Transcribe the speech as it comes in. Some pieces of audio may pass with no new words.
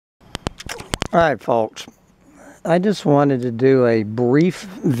All right, folks, I just wanted to do a brief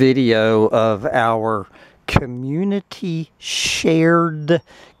video of our community shared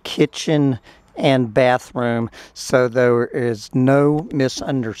kitchen and bathroom so there is no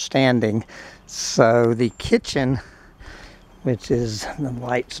misunderstanding. So the kitchen, which is, the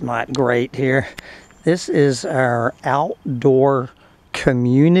light's not great here, this is our outdoor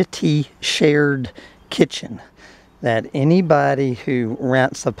community shared kitchen that anybody who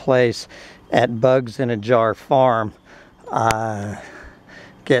rents a place at Bugs in a Jar Farm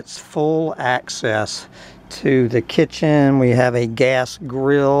gets full access to the kitchen. We have a gas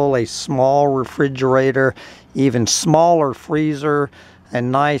grill, a small refrigerator, even smaller freezer, a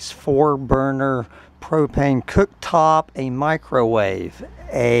nice 4-burner propane cooktop, a microwave,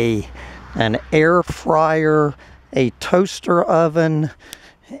 an air fryer, a toaster oven,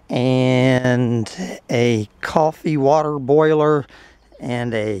 and a coffee water boiler,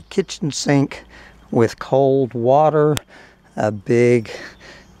 and a kitchen sink with cold water, a big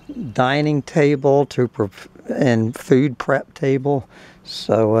dining table and food prep table.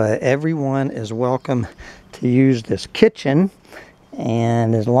 So everyone is welcome to use this kitchen.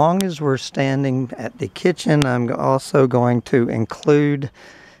 And as long as we're standing at the kitchen, I'm also going to include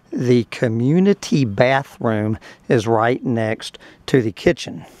the community bathroom is right next to the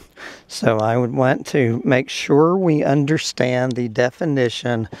kitchen. So I would want to make sure we understand the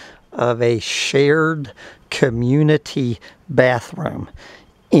definition of a shared community bathroom.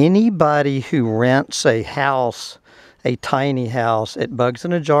 Anybody who rents a house, a tiny house at Bugs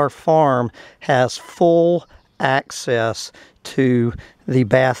in a Jar Farm, has full access to the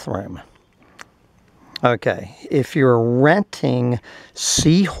bathroom. Okay, if you're renting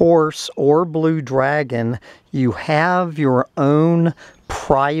Seahorse or Blue Dragon, you have your own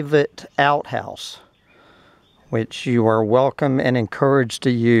private outhouse, which you are welcome and encouraged to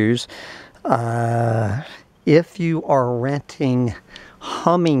use. If you are renting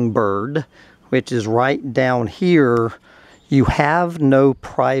Hummingbird, which is right down here, you have no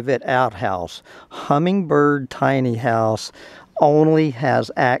private outhouse. Hummingbird Tiny House only has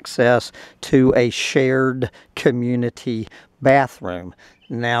access to a shared community bathroom.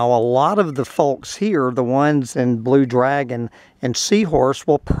 Now, a lot of the folks here, the ones in Blue Dragon and Seahorse,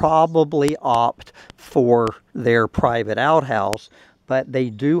 will probably opt for their private outhouse, but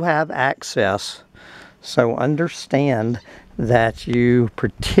they do have access. So understand that you,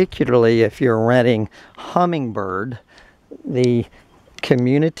 particularly if you're renting Hummingbird, the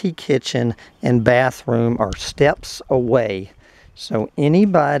community kitchen and bathroom are steps away. So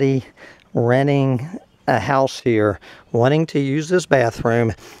anybody renting a house here wanting to use this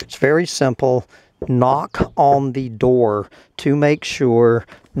bathroom, it's very simple. Knock on the door to make sure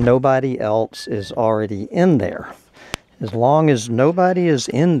nobody else is already in there. As long as nobody is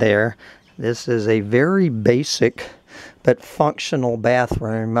in there, this is a very basic but functional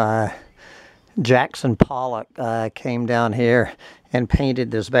bathroom. Jackson Pollock came down here and painted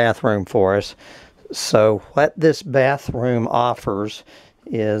this bathroom for us. So what this bathroom offers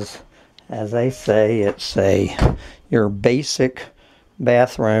is, as they say, it's your basic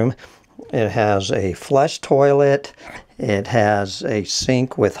bathroom. It has a flush toilet. It has a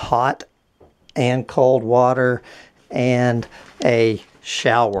sink with hot and cold water and a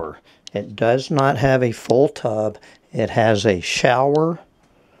shower. It does not have a full tub. It has a shower,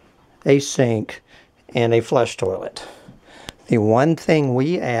 a sink, and a flush toilet. The one thing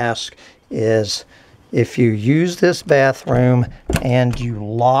we ask is if you use this bathroom and you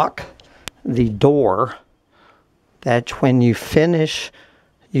lock the door, that when you finish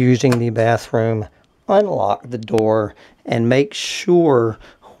using the bathroom, unlock the door and make sure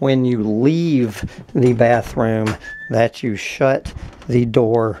when you leave the bathroom that you shut the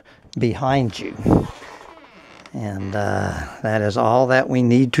door behind you. And that is all that we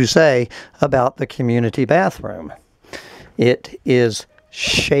need to say about the community bathroom. It is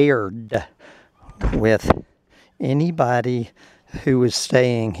shared with anybody who is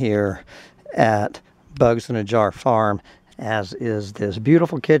staying here at Bugs in a Jar Farm, as is this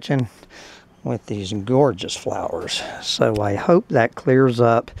beautiful kitchen with these gorgeous flowers. So I hope that clears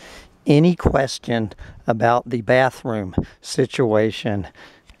up any question about the bathroom situation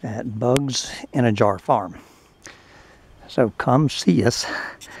at Bugs in a Jar Farm. So come see us.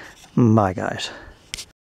 Bye, guys.